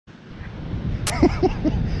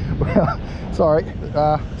Well, sorry,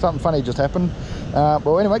 something funny just happened.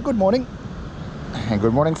 Well, anyway, good morning. And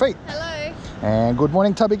good morning, feet. Hello. And good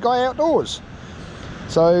morning, Tubby Guy Outdoors.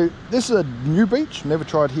 So this is a new beach, never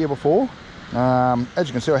tried here before. As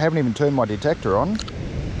you can see, I haven't even turned my detector on.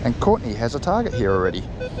 And Courtney has a target here already.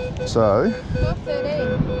 So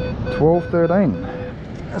 12:13.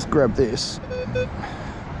 12:13. Let's grab this.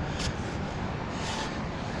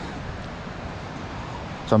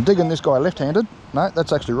 So I'm digging this guy left-handed. No,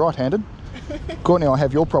 that's actually right-handed. Courtney, I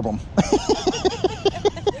have your problem.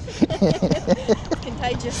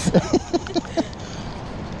 Contagious.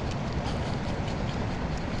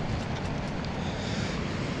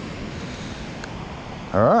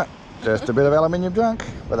 All right, just a bit of aluminium junk,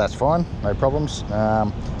 but that's fine, no problems.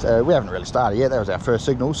 So we haven't really started yet. That was our first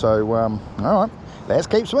signal. So all right, let's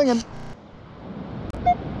keep swinging.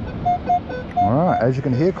 All right, as you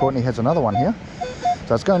can hear, Courtney has another one here.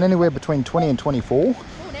 So it's going anywhere between 20 and 24.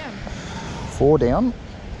 4 down. 4 down.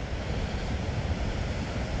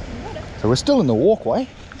 So we're still in the walkway.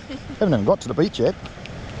 Haven't even got to the beach yet.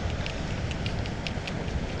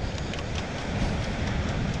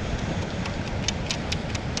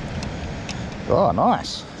 Oh,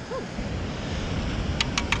 nice.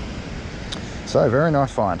 So very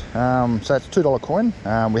nice find. So it's a $2 coin.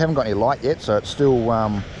 We haven't got any light yet, so it's still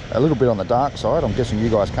a little bit on the dark side. I'm guessing you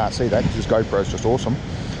guys can't see that because this GoPro is just awesome.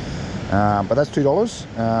 But that's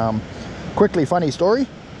 $2. Quickly, funny story.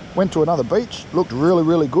 Went to another beach, looked really,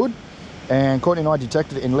 really good, and Courtney and I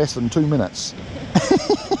detected it in less than 2 minutes.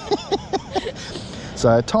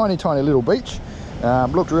 So a tiny, tiny little beach.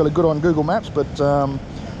 Looked really good on Google Maps, but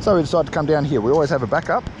so we decided to come down here. We always have a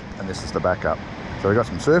backup, and this is the backup. So we've got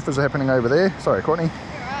some surfers happening over there. Sorry, Courtney.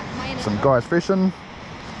 Right, some guys fishing.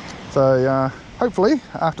 So hopefully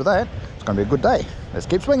after that, it's going to be a good day. Let's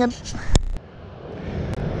keep swinging.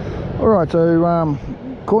 All right, so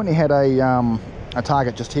Courtney had a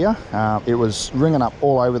target just here. It was ringing up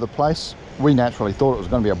all over the place. We naturally thought it was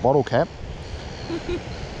going to be a bottle cap.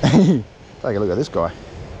 Take a look at this guy.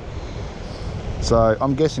 So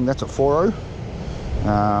I'm guessing that's a 4.0.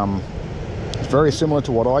 It's very similar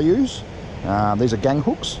to what I use. These are gang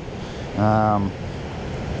hooks.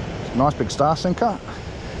 Nice big star sinker.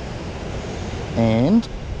 And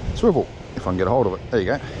swivel, if I can get a hold of it. There you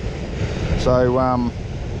go. So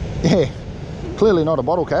yeah, clearly not a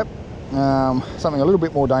bottle cap. Something a little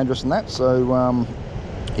bit more dangerous than that. So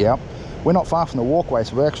yeah, we're not far from the walkway,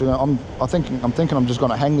 so we're actually I'm thinking I'm just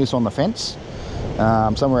going to hang this on the fence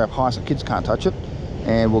somewhere up high so kids can't touch it,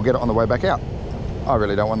 and we'll get it on the way back out. I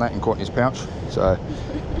really don't want that in Courtney's pouch. So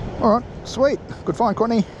all right, sweet, good find,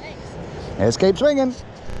 Courtney. Thanks. Let's keep swinging.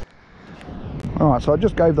 All right, so I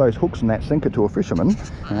just gave those hooks and that sinker to a fisherman.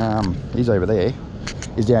 He's over there.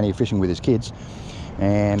 He's down here fishing with his kids,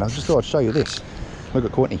 and I just thought I'd show you this. Look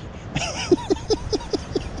at Courtney.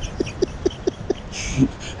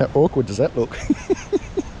 How awkward does that look?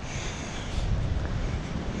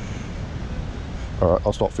 All right,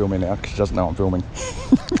 I'll stop filming now because she doesn't know I'm filming.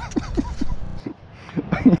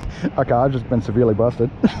 Okay, I've just been severely busted.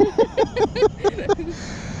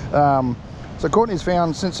 So Courtney's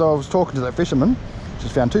found, since I was talking to that fisherman,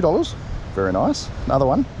 she's found $2. Very nice. Another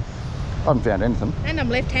one. I haven't found anything. And I'm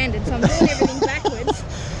left-handed, so I'm doing everything backwards.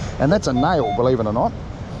 And that's a nail, believe it or not.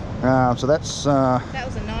 So that's That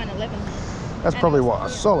was a 9/11. that's probably what, a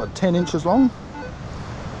solid 10 inches long.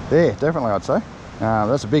 Yeah, definitely, I'd say.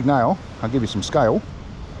 That's a big nail. I'll give you some scale.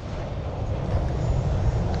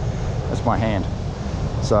 That's my hand.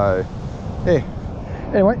 So yeah,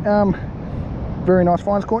 anyway, very nice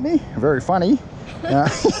finds, Courtney. Very funny.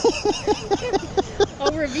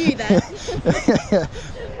 I'll review that.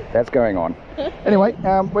 That's going on. Anyway,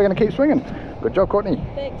 we're going to keep swinging. Good job, Courtney.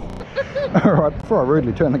 Thanks. All right, before I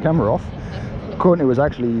rudely turn the camera off, Courtney was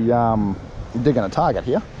actually digging a target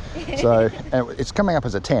here. So it's coming up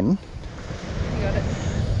as a 10. You got it.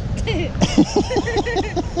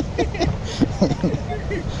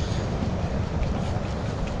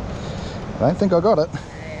 I don't think I got it.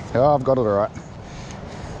 Oh, I've got it all right.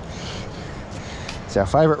 It's our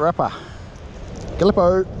favourite rapper,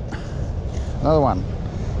 Gallipo. Another one.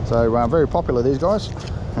 So very popular, these guys.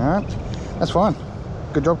 All right, that's fine.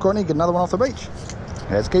 Good job, Courtney. Get another one off the beach.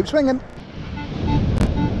 Let's keep swinging.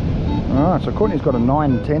 All right, so Courtney's got a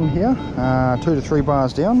 9-10 here, 2 to 3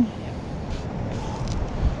 bars down.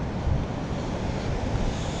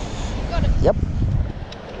 Got it. Yep.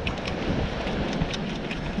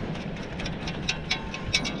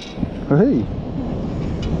 Hey.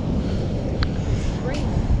 Green.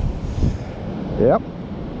 Yep.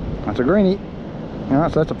 That's a greenie. All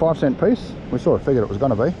right, so that's a 5-cent piece. We sort of figured it was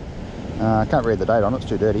going to be. Can't read the date on it, it's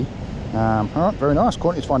too dirty. Alright, very nice.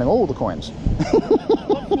 Courtney's finding all the coins.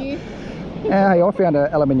 What's new? Hey, I found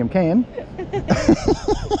an aluminium can.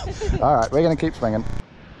 Alright, we're going to keep swinging.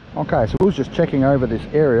 Okay, so we was just checking over this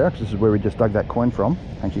area, because this is where we just dug that coin from.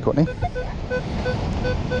 Thank you, Courtney.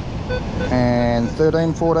 And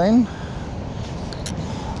 13, 14.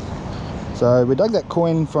 So we dug that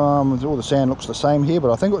coin from, all the sand looks the same here,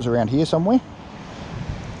 but I think it was around here somewhere.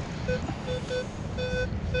 Yeah,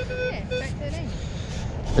 straight 13.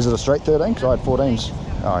 Is it a straight 13? Because I had 14s.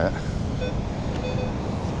 Oh yeah.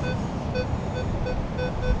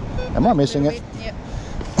 Am I missing it? Yep.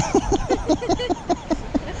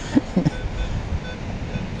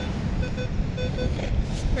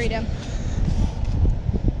 Freedom.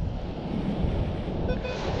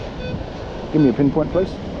 Give me a pinpoint, please.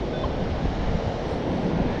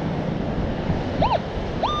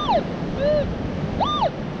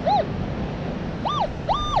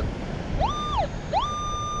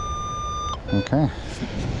 Okay.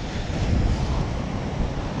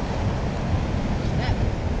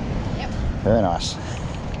 Yep. Very nice.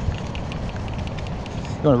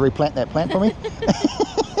 You want to replant that plant for me?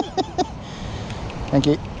 Thank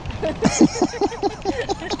you.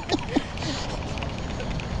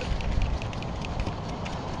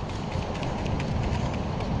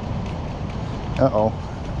 Uh-oh.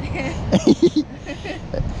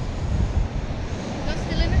 Not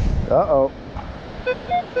still in it? Uh-oh.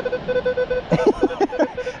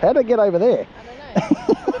 How'd it get over there? I don't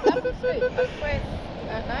know. That's the scoop. I swear.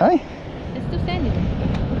 I don't know. Hey? It's still standing.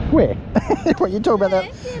 Where? What, you talking about that?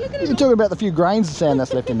 Yeah, look at You're it. talking about the few grains of sand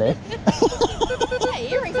that's left in there. Hey,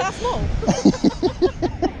 earrings are small.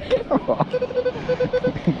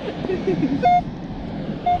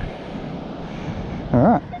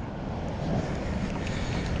 Alright.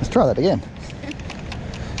 Let's try that again.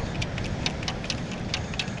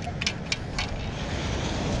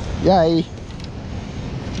 Yay!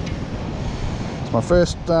 It's my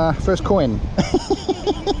first coin.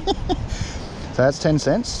 So that's 10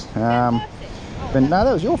 cents. But no,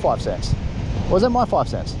 that was your 5 cents. Or was that my 5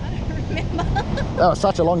 cents? I don't remember. That was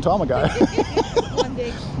such a long time ago. One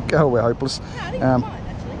dig. Oh, we're hopeless. No, I think it's mine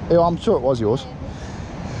actually. Yeah, I'm sure it was yours.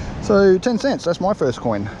 So 10 cents, that's my first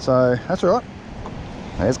coin. So that's all right.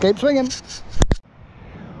 Let's keep swinging.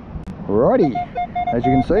 Alrighty, as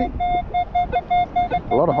you can see,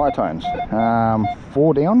 a lot of high tones.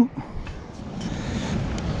 4 down.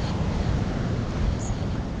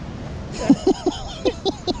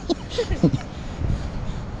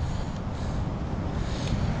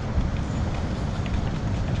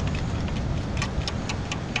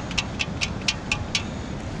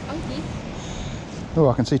 Funky. Oh,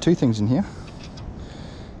 I can see 2 things in here.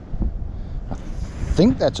 I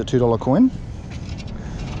think that's a $2 coin.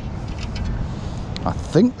 I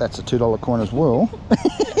think that's a $2 coin as well.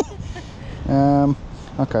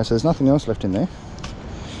 Okay, so there's nothing else left in there.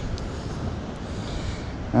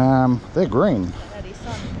 They're green. That is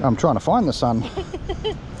sun. I'm trying to find the sun.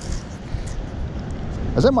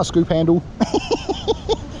 Is that my scoop handle?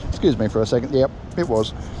 Excuse me for a second. Yep, it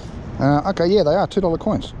was. Okay, yeah, they are $2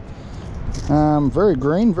 coins. Very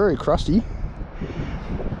green, very crusty.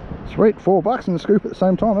 Sweet, $4 in the scoop at the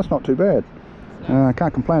same time. That's not too bad.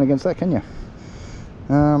 Can't complain against that, can you?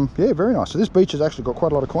 Yeah, very nice. So this beach has actually got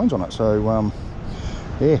quite a lot of coins on it. So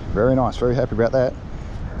yeah, very nice. Very happy about that.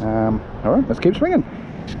 All right, let's keep swinging.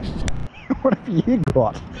 What have you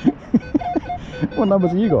got? What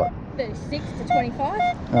numbers have you got? 36 to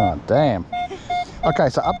 25. Oh, damn. Okay,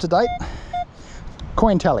 so up to date.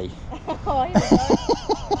 Coin tally. Oh, here we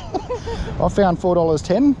go. I found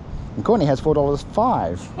 $4.10 and Courtney has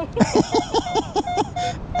 $4.05.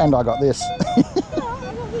 And I got this.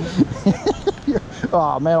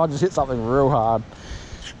 Oh man, I just hit something real hard.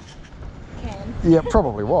 Can. Yeah,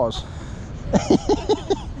 probably was.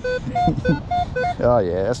 Oh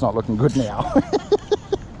yeah, that's not looking good now.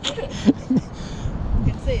 You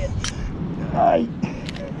can see it. Hey.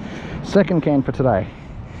 Second can for today.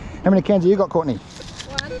 How many cans have you got, Courtney?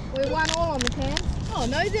 One. We won all on the can. Oh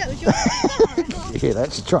no, that was yours. Yeah,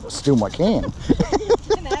 that's trying to steal my can. You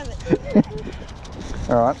can have it.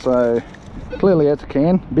 Alright, so clearly it's a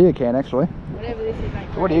can. Beer can, actually. Whatever this is, mate.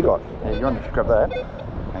 What do you got? Yeah, you want to grab that?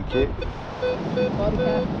 Thank you. Bottle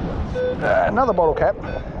cap. Another bottle cap?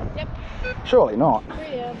 Yep. Surely not.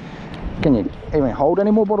 Freedom. Can you even hold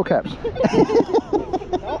any more bottle caps?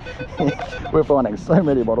 We're finding so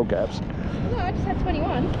many bottle caps. No, I just had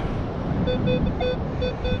 21.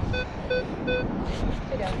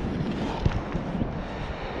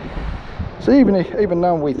 So even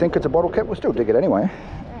though we think it's a bottle cap, we'll still dig it anyway.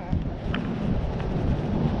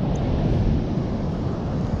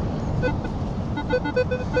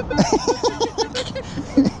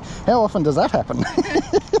 How often does that happen?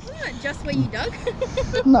 Wasn't just where you dug?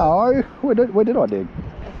 No, where did I dig?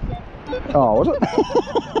 Oh, was it?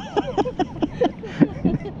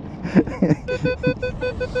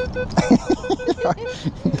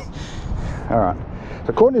 Alright,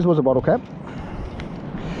 so Courtney's was a bottle cap.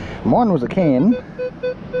 Mine was a can.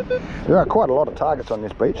 There are quite a lot of targets on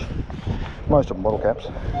this beach. Most of them bottle caps.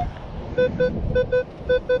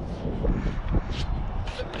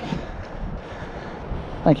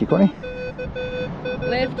 Thank you, Courtney.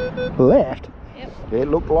 Left. Left? Yep. It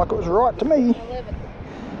looked like it was right to me.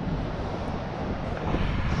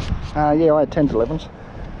 11. Yeah, I had 10s, 11s.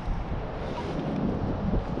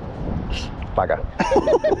 Bugger.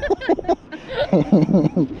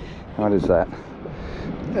 What is that?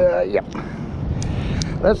 Yep.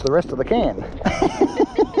 That's the rest of the can.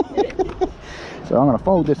 So I'm going to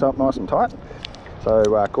fold this up nice and tight so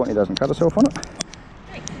Courtney doesn't cut herself on it.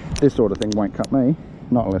 This sort of thing won't cut me,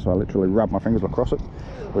 not unless I literally rub my fingers across it,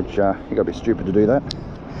 which you got to be stupid to do that.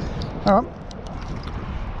 Alright,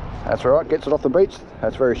 that's alright, gets it off the beach,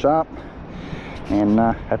 that's very sharp, and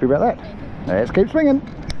happy about that. Let's keep swinging.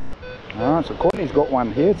 Alright, so Courtney's got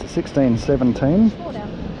one here, it's a 16-17. Fall down.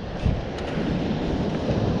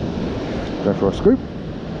 Go for a scoop.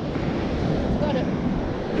 Got it.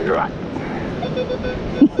 Right.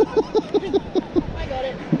 I got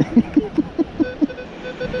it.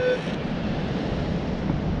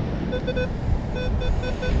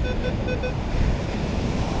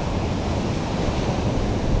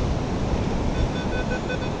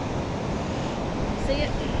 See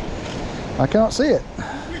it? I can't see it.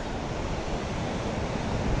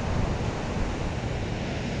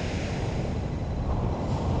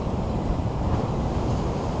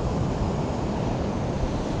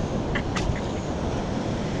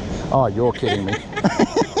 Oh, you're kidding me.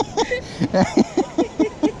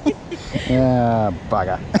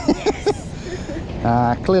 Bugger.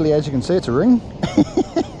 Yes. Clearly, as you can see, it's a ring.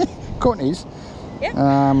 Courtney's. Yep.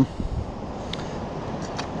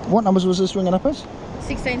 What numbers was this ringing up as?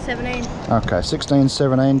 16, 17. Okay, 16,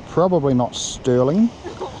 17, probably not sterling.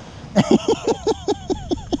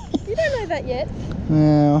 You don't know that yet.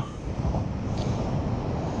 No.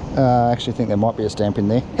 I actually think there might be a stamp in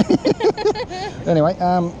there. Anyway,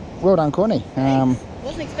 well done, Courtney.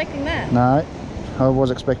 Wasn't expecting that. No, I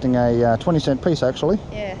was expecting a 20-cent piece actually,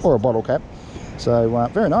 Yes. or a bottle cap. So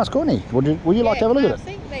very nice, Courtney. Would you like to have a look at it?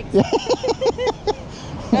 See? Thanks.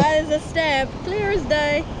 There's a stamp, clear as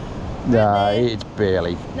day. No, there. it's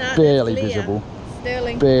barely Nah, barely that's Leah. visible.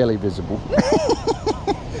 Sterling. Barely visible.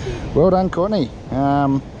 Well done, Courtney.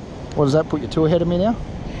 What does that put you to ahead of me now?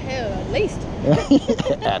 Hell, at least.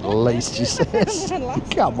 At least, she says.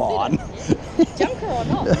 Come on. Junker or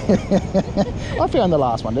not? I found the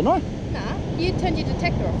last one, didn't I? Nah, you turned your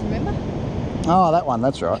detector off, remember? Oh, that one,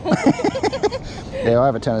 that's right. Yeah, I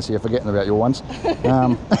have a tendency of forgetting about your ones.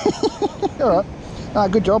 Alright,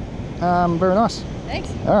 good job. Very nice. Thanks.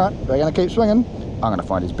 Alright, we're going to keep swinging. I'm going to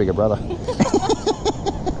find his bigger brother.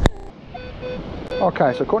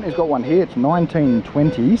 Okay, so Courtney's got one here. It's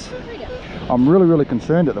 1920s. There you go. I'm really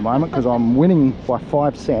concerned at the moment because I'm winning by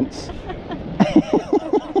 5 cents. I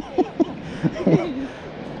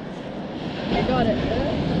got it.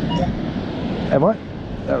 Have I?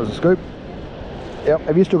 That was a scoop. Yep.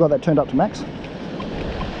 Have you still got that turned up to max? 22.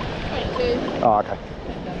 Oh, okay.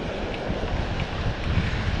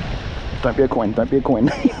 Don't be a coin. Don't be a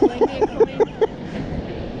coin.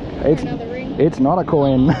 It's Another ring. it's not a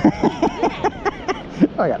coin.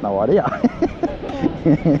 I got no idea.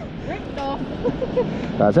 Ripped off.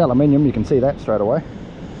 It's aluminium. You can see that straight away.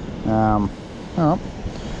 Alright.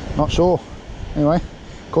 Not sure. Anyway,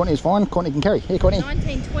 Courtney's fine. Courtney can carry. Here, Courtney.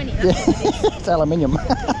 1920. That's what it is. It's aluminium.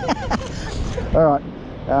 Alright.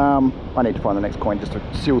 I need to find the next coin just to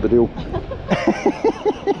seal the deal.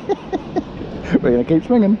 We're going to keep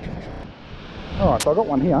swinging. Alright, so I got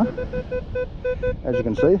one here. As you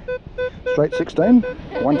can see, straight 16,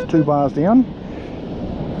 1 to 2 bars down.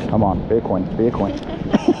 Come on, be a coin, be a coin.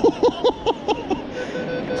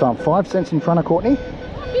 So I'm 5 cents in front of Courtney.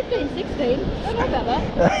 15, 16. Don't know about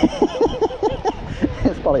that.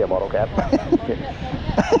 It's probably a bottle cap.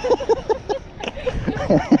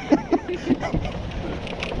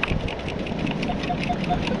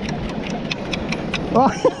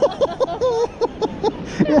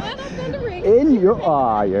 In your...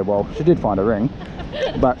 Ah, yeah, well, she did find a ring.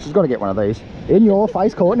 But she's got to get one of these. In your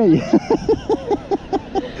face, Courtney.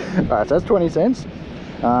 Alright, so that's 20 cents.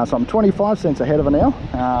 So I'm 25 cents ahead of her now.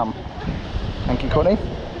 Thank you, Courtney.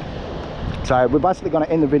 So we're basically going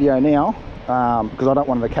to end the video now because I don't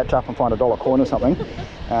want her to catch up and find a dollar coin or something.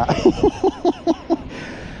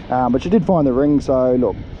 But she did find the ring, so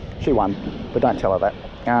look, she won, but don't tell her that.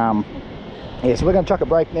 Yeah, so we're going to chuck a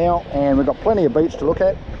break now, and we've got plenty of beach to look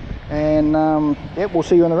at, and yeah, we'll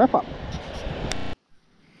see you in the wrap up.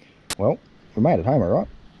 Well, we made it home, all right,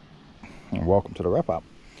 and welcome to the wrap up.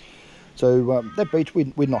 So that beach,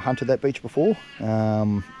 we'd not hunted that beach before.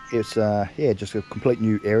 It's yeah, just a complete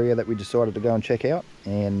new area that we decided to go and check out,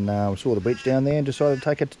 and we saw the beach down there and decided to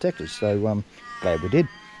take it to Texas, so glad we did.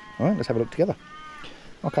 All right, let's have a look together.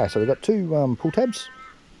 Okay, so we've got two pull tabs.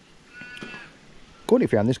 Courtney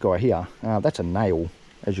found this guy here. That's a nail,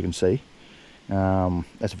 as you can see.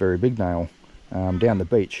 That's a very big nail down the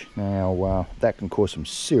beach. Now that can cause some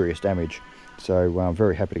serious damage, so I'm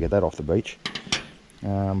very happy to get that off the beach.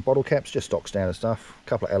 Bottle caps, just stock standard stuff. A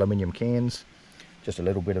couple of aluminium cans, just a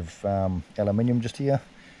little bit of aluminium just here.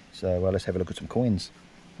 So let's have a look at some coins.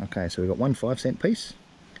 Okay, so we've got one 5-cent piece,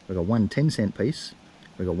 we've got one 10-cent piece,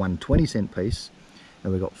 we've got one 20-cent piece,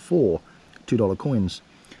 and we've got 4 $2 coins.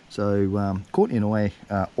 So Courtney and I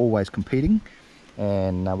are always competing,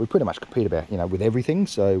 and we pretty much compete about, with everything.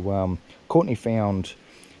 So Courtney found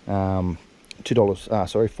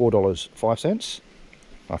 $4.05.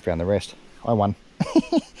 I found the rest. I won.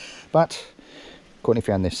 But Courtney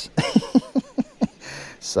found this.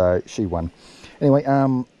 So she won. Anyway,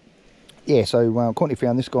 yeah, so Courtney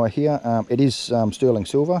found this guy here. It is sterling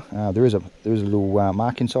silver. There is a little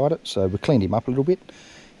mark inside it, so we cleaned him up a little bit,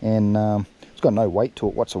 and it's got no weight to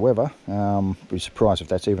it whatsoever. Be surprised if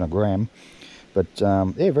that's even a gram. But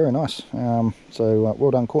yeah, very nice. So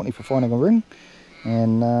well done, Courtney, for finding a ring.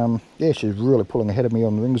 And yeah, she's really pulling ahead of me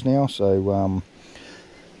on rings now. So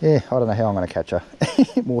yeah, I don't know how I'm going to catch her.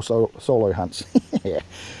 More solo hunts. Yeah.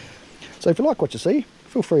 So if you like what you see,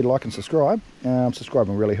 feel free to like and subscribe.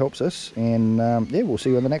 Subscribing really helps us. And yeah, we'll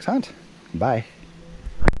see you in the next hunt. Bye.